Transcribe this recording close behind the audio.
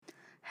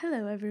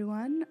Hello,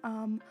 everyone.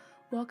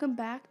 Welcome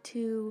back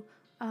to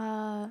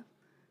Thought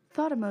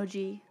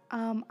Emoji.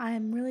 I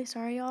am really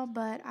sorry, y'all,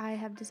 but I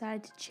have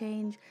decided to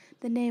change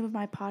the name of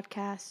my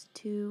podcast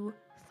to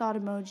Thought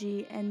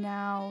Emoji, and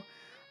now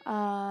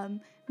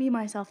me,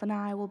 myself, and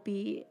I will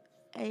be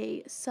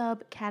a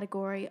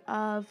subcategory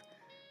of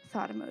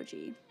Thought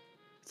Emoji.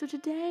 So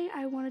today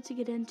I wanted to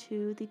get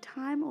into the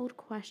time-old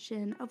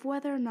question of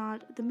whether or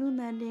not the moon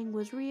landing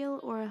was real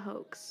or a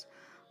hoax.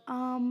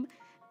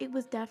 It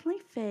was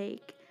definitely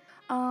fake.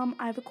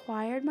 I've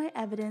acquired my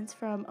evidence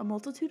from a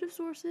multitude of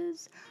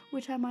sources,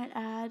 which I might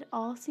add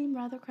all seem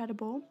rather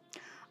credible.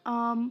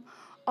 Um,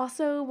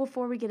 Also,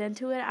 before we get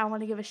into it, I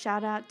want to give a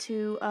shout out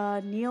to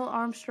Neil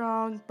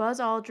Armstrong, Buzz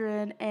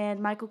Aldrin, and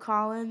Michael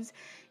Collins,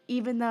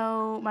 even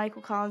though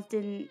Michael Collins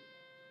didn't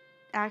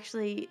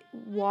actually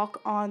walk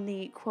on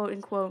the quote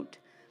unquote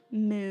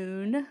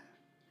moon.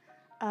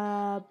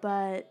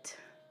 But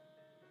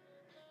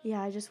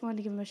yeah, I just wanted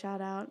to give him a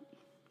shout out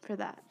for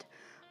that.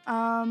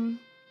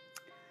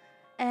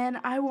 And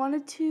I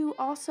wanted to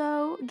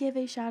also give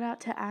a shout out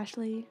to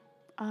Ashley,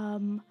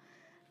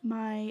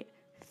 my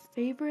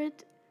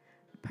favorite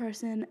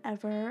person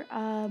ever.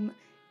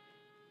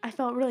 I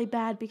felt really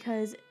bad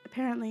because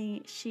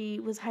apparently she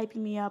was hyping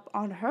me up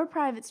on her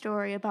private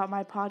story about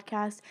my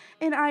podcast,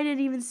 and I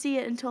didn't even see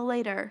it until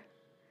later.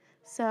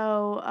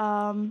 So,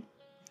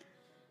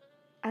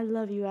 I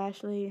love you,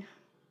 Ashley,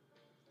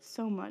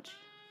 so much.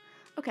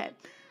 Okay,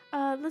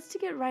 let's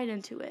get right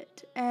into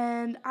it.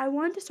 And I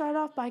wanted to start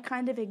off by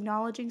kind of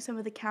acknowledging some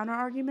of the counter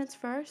arguments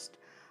first,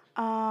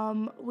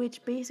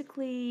 which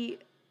basically,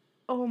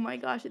 oh my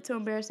gosh, it's so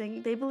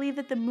embarrassing. They believe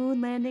that the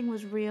moon landing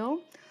was real.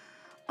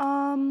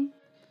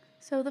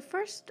 So the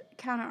first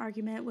counter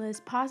argument was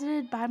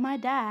posited by my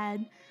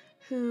dad,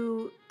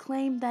 who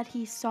claimed that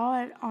he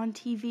saw it on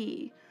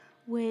TV,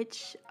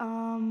 which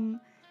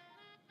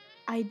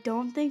I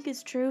don't think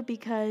is true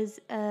because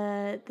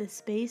Apollo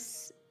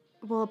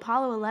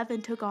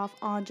 11 took off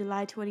on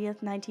July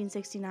 20th,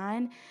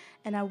 1969,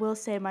 and I will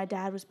say my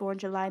dad was born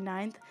July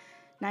 9th,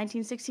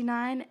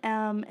 1969,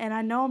 and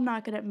I know I'm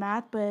not good at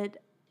math, but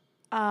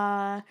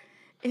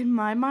in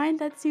my mind,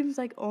 that seems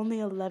like only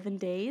 11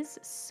 days.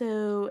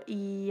 So,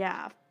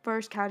 yeah,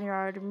 first counter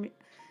argument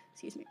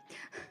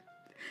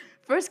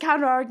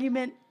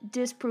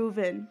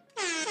disproven.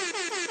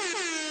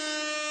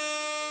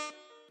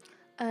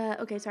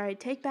 Okay, sorry,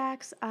 take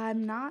backs.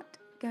 I'm not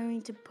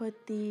going to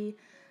put the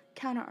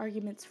counter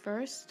arguments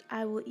first.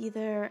 I will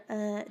either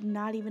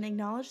not even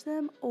acknowledge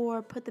them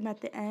or put them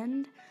at the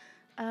end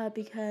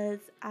because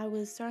I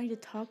was starting to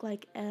talk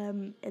like a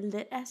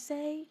lit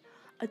essay,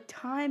 a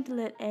timed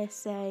lit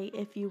essay,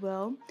 if you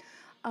will,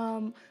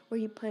 where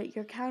you put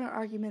your counter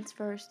arguments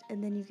first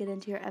and then you get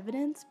into your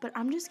evidence. But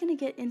I'm just going to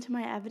get into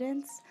my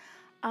evidence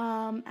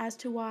as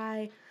to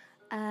why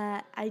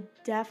I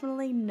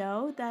definitely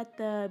know that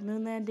the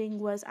moon landing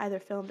was either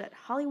filmed at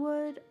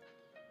Hollywood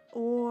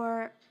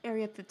or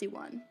Area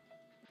 51.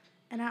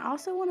 And I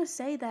also want to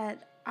say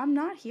that I'm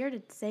not here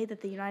to say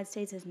that the United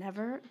States has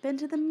never been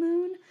to the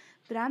moon,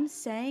 but I'm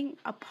saying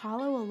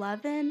Apollo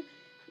 11,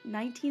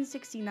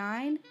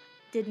 1969,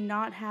 did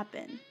not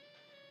happen.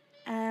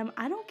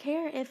 I don't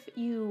care if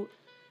you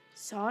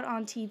saw it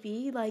on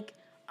TV,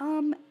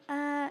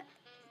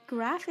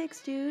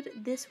 graphics, dude,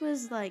 this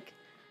was I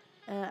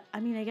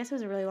guess it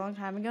was a really long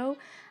time ago,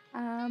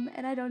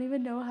 and I don't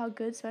even know how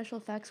good special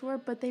effects were,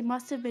 but they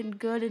must have been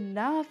good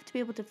enough to be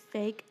able to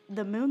fake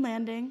the moon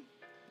landing.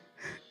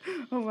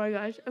 Oh my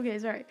gosh. Okay,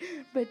 sorry.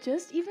 But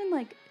just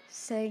even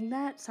saying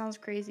that sounds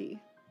crazy.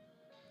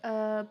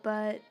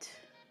 But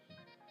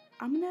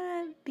I'm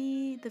gonna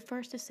be the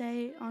first to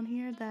say on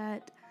here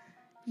that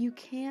you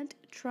can't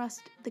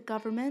trust the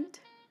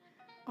government.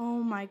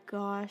 Oh my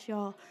gosh,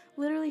 y'all.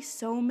 Literally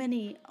so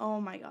many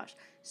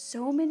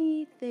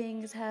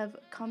things have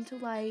come to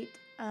light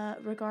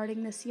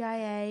regarding the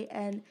CIA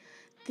and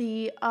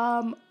the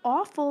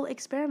awful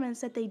experiments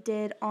that they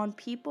did on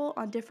people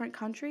on different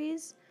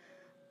countries.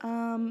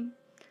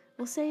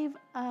 We'll save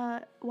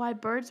why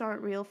birds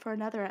aren't real for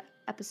another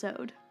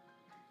episode.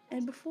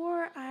 And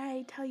before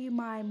I tell you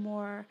my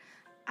more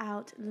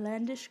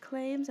outlandish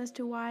claims as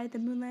to why the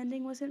moon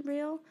landing wasn't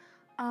real,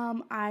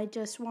 I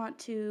just want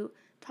to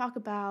talk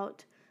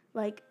about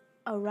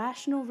a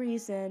rational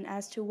reason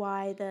as to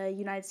why the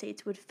United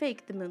States would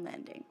fake the moon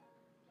landing.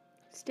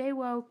 Stay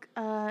woke.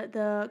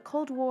 The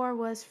Cold War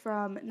was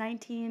from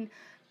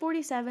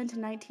 1947 to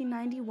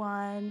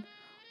 1991.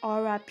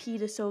 RIP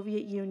the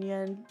Soviet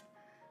Union.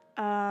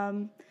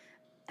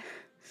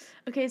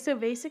 Okay, so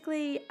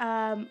basically,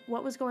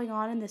 what was going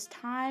on in this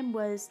time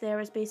was there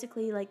was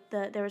basically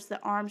there was the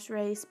arms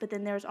race, but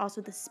then there was also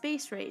the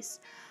space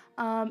race.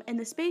 And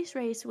the space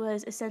race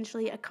was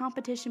essentially a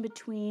competition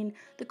between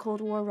the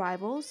Cold War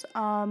rivals,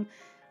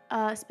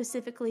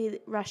 specifically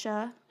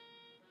Russia,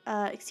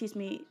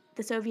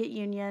 the Soviet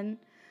Union,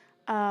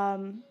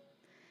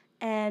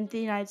 and the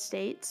United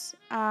States.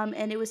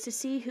 And it was to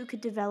see who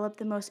could develop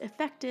the most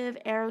effective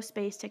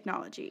aerospace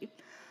technology.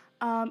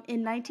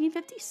 In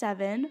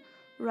 1957,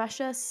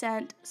 Russia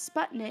sent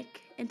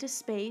Sputnik into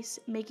space,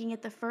 making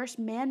it the first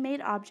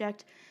man-made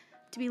object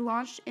to be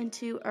launched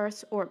into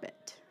Earth's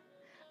orbit.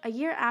 A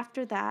year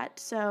after that,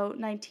 so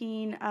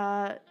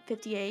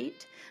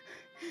 1958,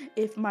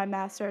 if my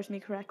math serves me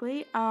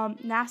correctly,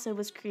 NASA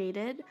was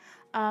created,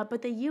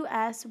 but the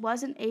U.S.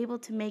 wasn't able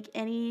to make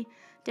any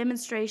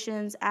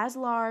demonstrations as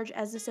large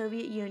as the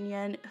Soviet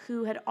Union,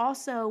 who had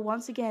also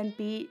once again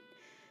beaten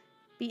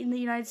the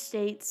United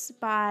States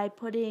by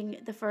putting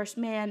the first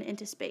man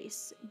into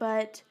space.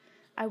 But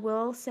I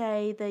will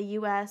say the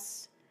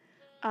U.S.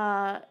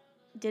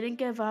 Didn't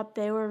give up.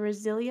 They were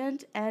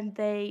resilient, and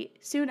they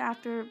soon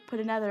after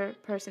put another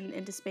person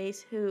into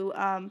space who,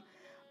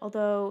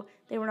 although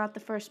they were not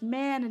the first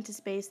man into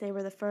space, they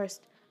were the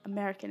first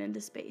American into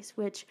space,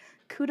 which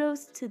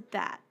kudos to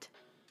that.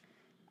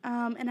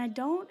 And I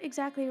don't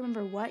exactly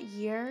remember what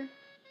year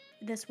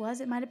this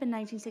was. It might have been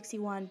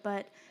 1961,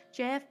 but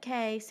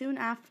JFK soon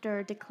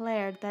after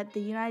declared that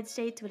the United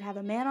States would have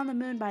a man on the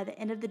moon by the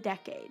end of the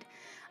decade.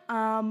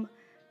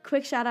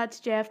 Quick shout out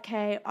to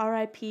JFK,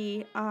 RIP.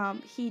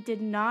 He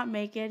did not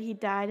make it. He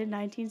died in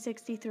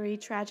 1963,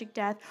 tragic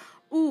death.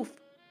 Oof.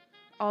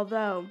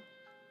 Although,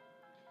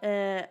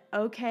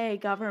 okay,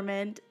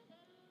 government,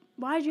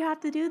 why'd you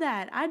have to do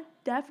that? I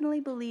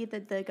definitely believe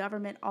that the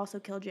government also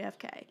killed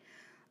JFK.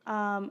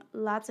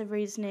 Lots of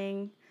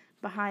reasoning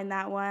behind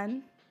that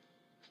one.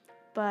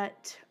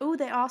 But,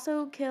 they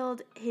also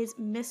killed his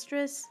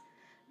mistress,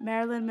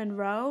 Marilyn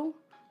Monroe.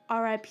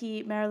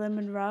 RIP Marilyn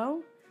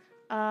Monroe.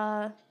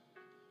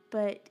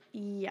 But,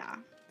 yeah.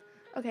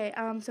 Okay,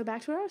 so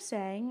back to what I was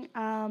saying.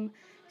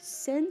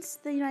 Since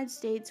the United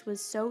States was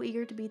so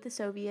eager to beat the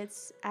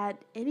Soviets at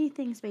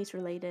anything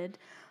space-related,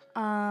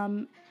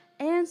 and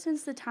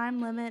since the time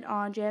limit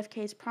on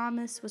JFK's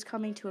promise was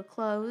coming to a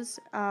close,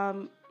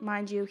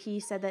 mind you, he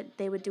said that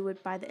they would do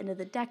it by the end of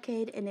the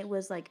decade, and it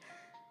was like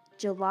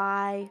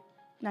July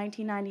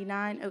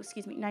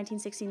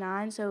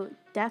 1969, so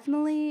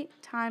definitely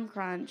time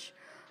crunch.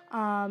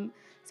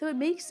 So it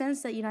makes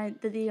sense that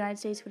the United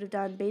States would have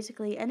done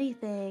basically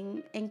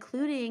anything,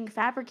 including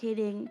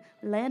fabricating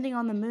landing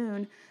on the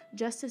moon,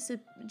 just to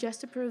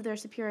prove their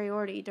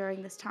superiority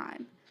during this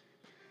time.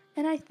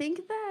 And I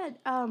think that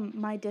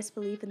my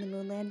disbelief in the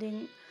moon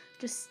landing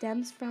just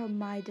stems from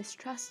my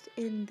distrust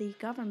in the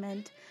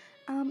government.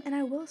 And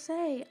I will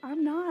say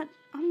I'm not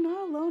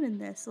alone in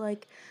this.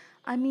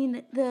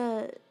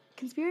 The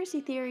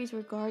conspiracy theories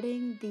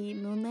regarding the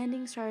moon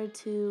landing started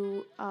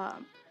to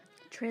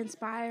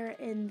transpire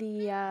in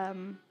the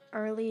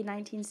early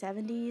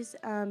 1970s,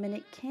 and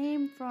it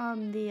came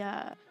from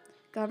the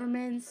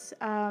government's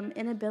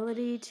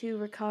inability to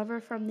recover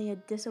from the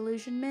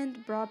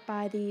disillusionment brought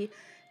by the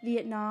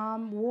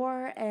Vietnam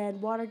War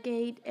and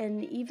Watergate,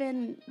 and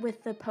even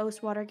with the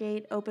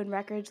post-Watergate open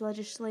records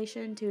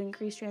legislation to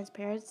increase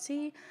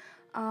transparency,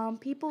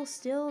 people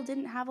still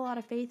didn't have a lot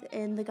of faith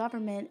in the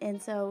government,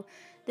 and so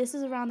this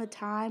is around the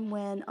time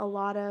when a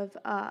lot of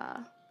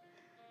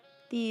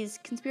these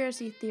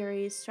conspiracy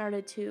theories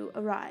started to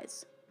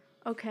arise.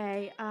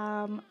 Okay,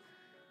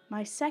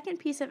 my second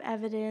piece of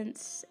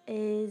evidence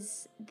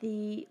is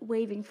the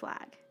waving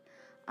flag.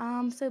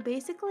 So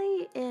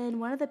basically, in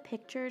one of the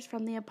pictures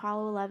from the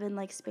Apollo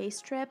 11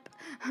 space trip,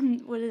 I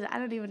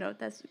don't even know what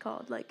that's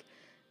called.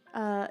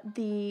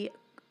 The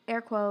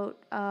air quote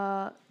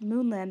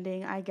moon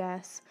landing, I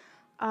guess.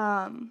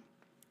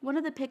 One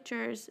of the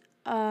pictures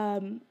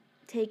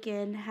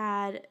taken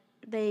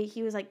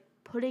he was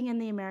putting in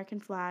the American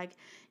flag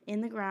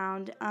in the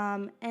ground,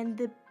 and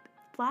the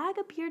flag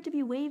appeared to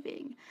be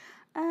waving.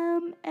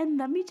 And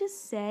let me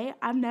just say,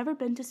 I've never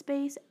been to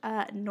space,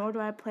 nor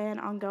do I plan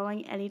on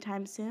going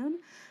anytime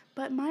soon,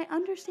 but my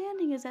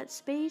understanding is that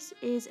space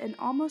is an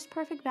almost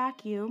perfect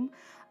vacuum,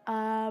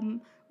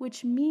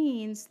 which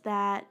means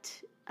that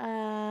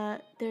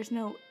there's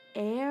no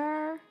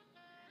air,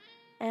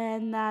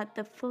 and that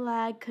the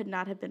flag could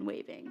not have been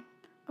waving.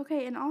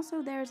 Okay, and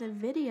also there's a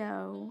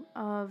video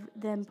of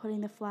them putting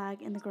the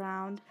flag in the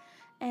ground,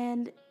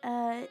 and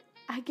I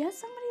guess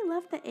somebody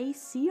left the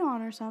AC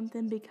on or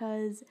something,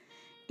 because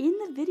in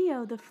the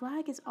video the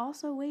flag is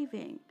also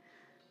waving.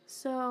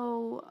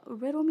 So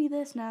riddle me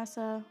this,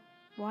 NASA.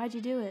 Why'd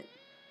you do it?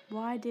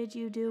 Why did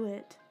you do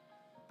it?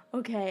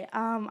 Okay,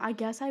 I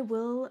guess I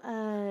will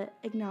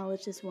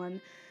acknowledge this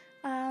one.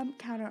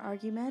 Counter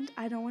argument.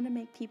 I don't want to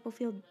make people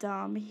feel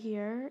dumb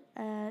here.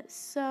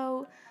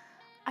 So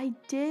I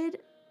did.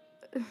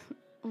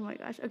 Oh my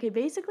gosh. Okay,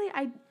 basically,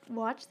 I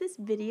watched this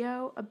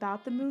video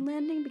about the moon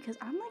landing because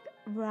I'm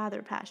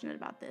rather passionate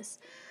about this.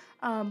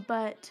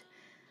 But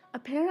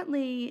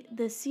apparently,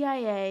 the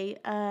CIA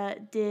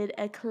did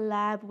a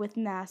collab with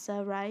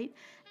NASA, right?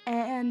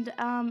 And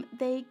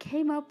they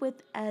came up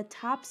with a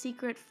top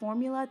secret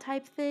formula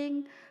type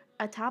thing,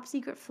 a top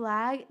secret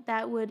flag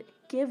that would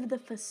give the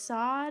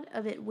facade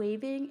of it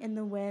waving in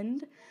the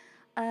wind.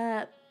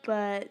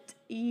 But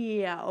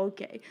yeah,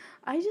 okay.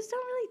 I just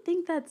don't really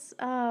think that's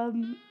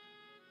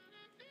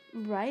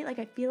right.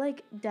 I feel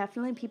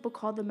definitely people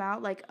called them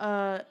out,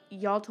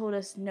 y'all told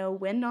us no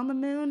wind on the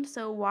moon,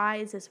 so why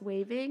is this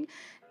waving?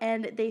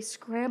 And they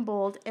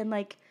scrambled and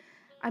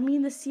I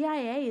mean, the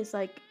CIA is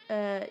like,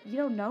 you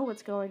don't know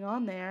what's going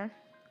on there,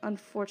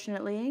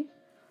 unfortunately.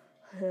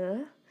 Huh?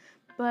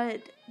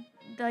 But,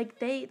 like,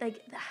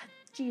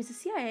 geez, the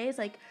CIA is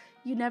like,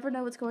 you never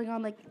know what's going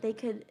on. Like,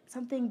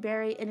 something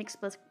very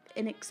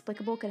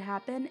inexplicable could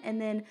happen, and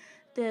then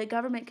the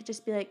government could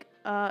just be like,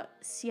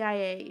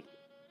 CIA,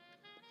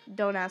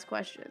 don't ask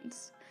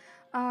questions.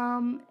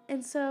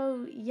 And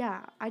so,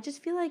 yeah, I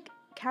just feel like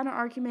counter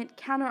argument.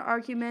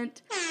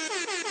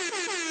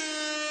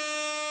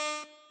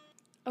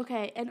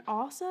 Okay, and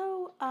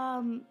also,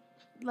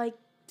 like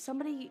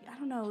somebody, I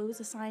don't know, it was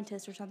a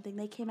scientist or something,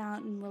 they came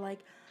out and were like,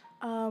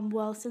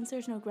 well, since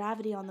there's no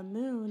gravity on the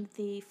moon,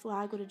 the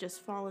flag would have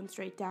just fallen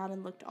straight down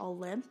and looked all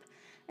limp.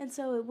 And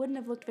so it wouldn't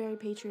have looked very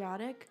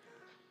patriotic.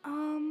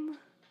 Um,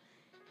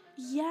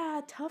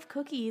 yeah, tough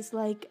cookies.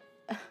 Like,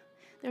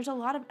 there's a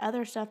lot of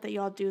other stuff that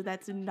y'all do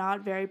that's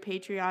not very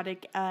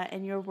patriotic,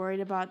 and you're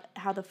worried about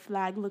how the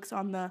flag looks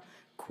on the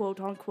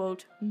quote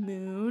unquote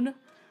moon.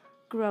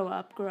 Grow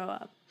up, grow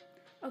up.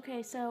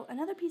 Okay, so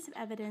another piece of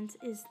evidence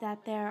is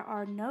that there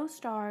are no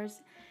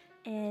stars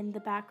in the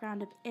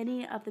background of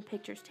any of the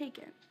pictures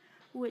taken,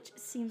 which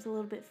seems a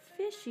little bit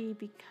fishy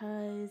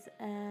because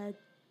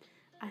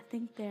I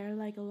think there are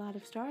like a lot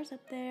of stars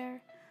up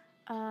there.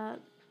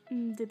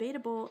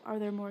 Debatable. Are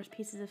there more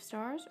pieces of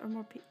stars or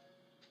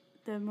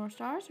more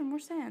stars or more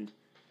sand?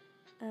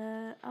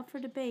 Up for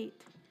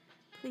debate.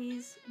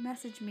 Please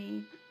message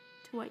me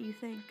to what you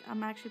think.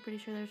 I'm actually pretty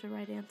sure there's a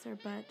right answer,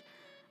 but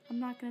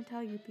I'm not going to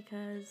tell you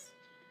because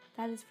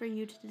that is for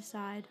you to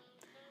decide.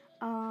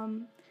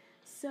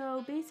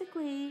 So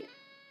basically,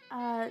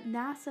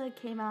 NASA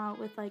came out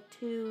with like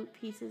two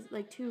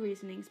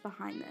reasonings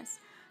behind this.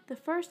 The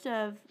first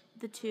of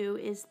the two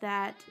is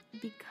that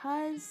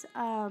because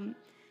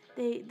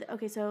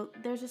so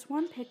there's this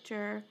one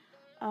picture,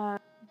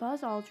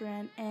 Buzz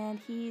Aldrin, and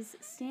he's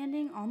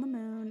standing on the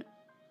moon,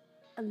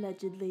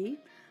 allegedly,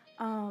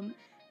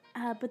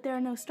 but there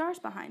are no stars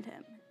behind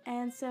him.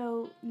 And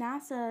so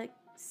NASA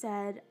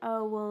said,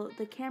 oh, well,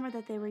 the camera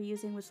that they were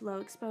using was low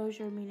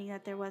exposure, meaning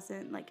that there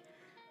wasn't like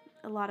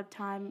a lot of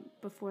time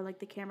before like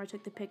the camera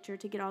took the picture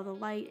to get all the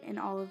light and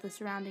all of the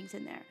surroundings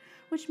in there,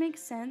 which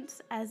makes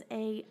sense as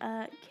a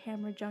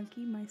camera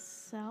junkie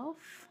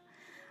myself.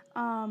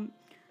 And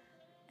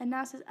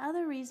NASA's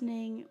other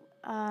reasoning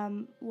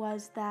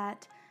was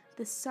that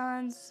the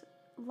sun's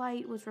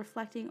light was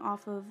reflecting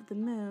off of the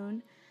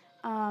moon,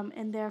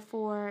 and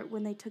therefore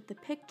when they took the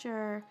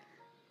picture,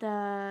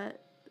 the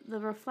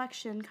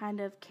reflection kind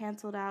of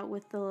canceled out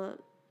with the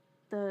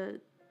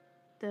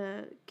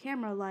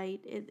camera light.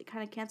 It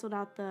kind of canceled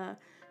out the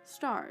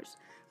stars,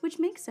 which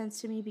makes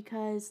sense to me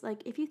because,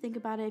 like, if you think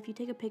about it, if you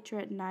take a picture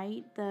at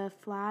night, the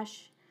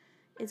flash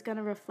is going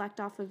to reflect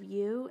off of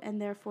you,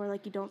 and therefore,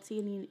 like, you don't see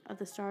any of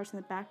the stars in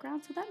the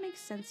background. So that makes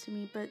sense to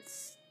me, but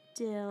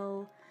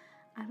still,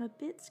 I'm a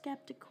bit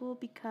skeptical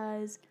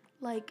because,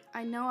 like,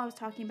 I know I was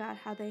talking about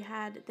how they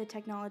had the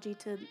technology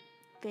to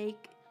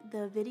fake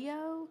the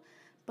video,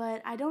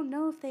 but I don't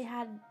know if they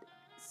had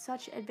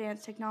such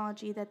advanced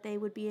technology that they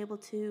would be able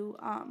to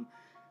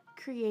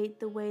create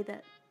the way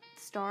that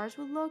stars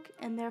would look,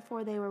 and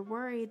therefore they were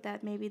worried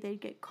that maybe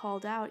they'd get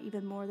called out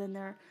even more than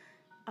they're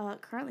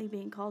currently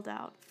being called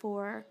out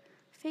for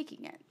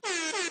faking it.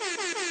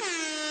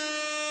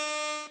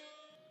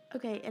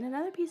 Okay, and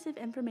another piece of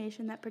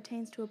information that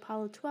pertains to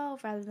Apollo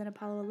 12 rather than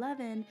Apollo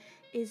 11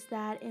 is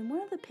that in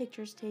one of the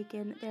pictures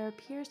taken, there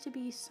appears to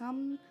be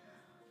some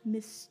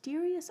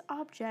mysterious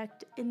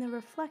object in the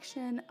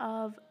reflection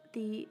of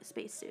the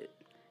spacesuit.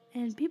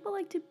 And people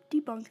like to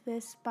debunk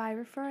this by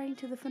referring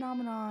to the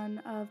phenomenon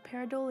of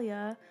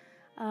pareidolia,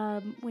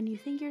 when you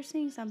think you're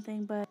seeing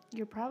something, but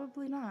you're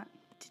probably not,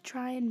 to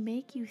try and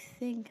make you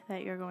think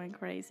that you're going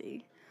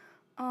crazy.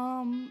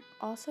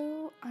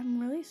 Also, I'm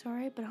really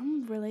sorry, but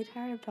I'm really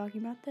tired of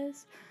talking about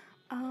this.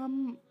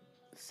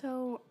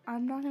 So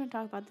I'm not going to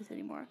talk about this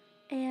anymore.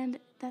 And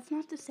that's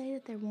not to say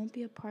that there won't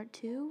be a part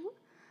 2,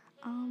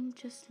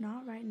 just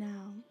not right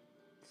now.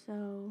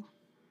 So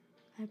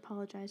I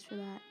apologize for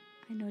that.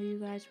 I know you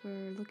guys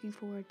were looking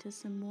forward to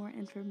some more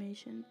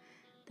information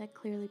that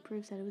clearly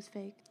proves that it was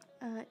fake.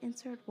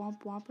 Insert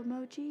womp womp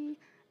emoji.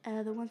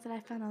 The ones that I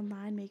found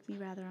online make me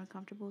rather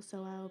uncomfortable,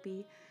 so I will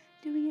be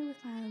doing it with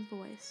my own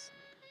voice.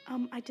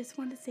 I just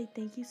wanted to say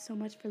thank you so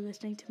much for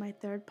listening to my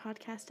 3rd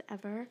podcast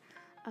ever.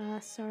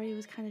 Sorry it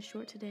was kind of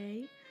short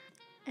today.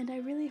 And I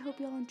really hope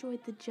y'all enjoyed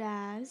the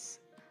jazz.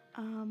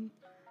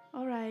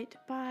 Alright,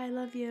 bye,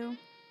 love you.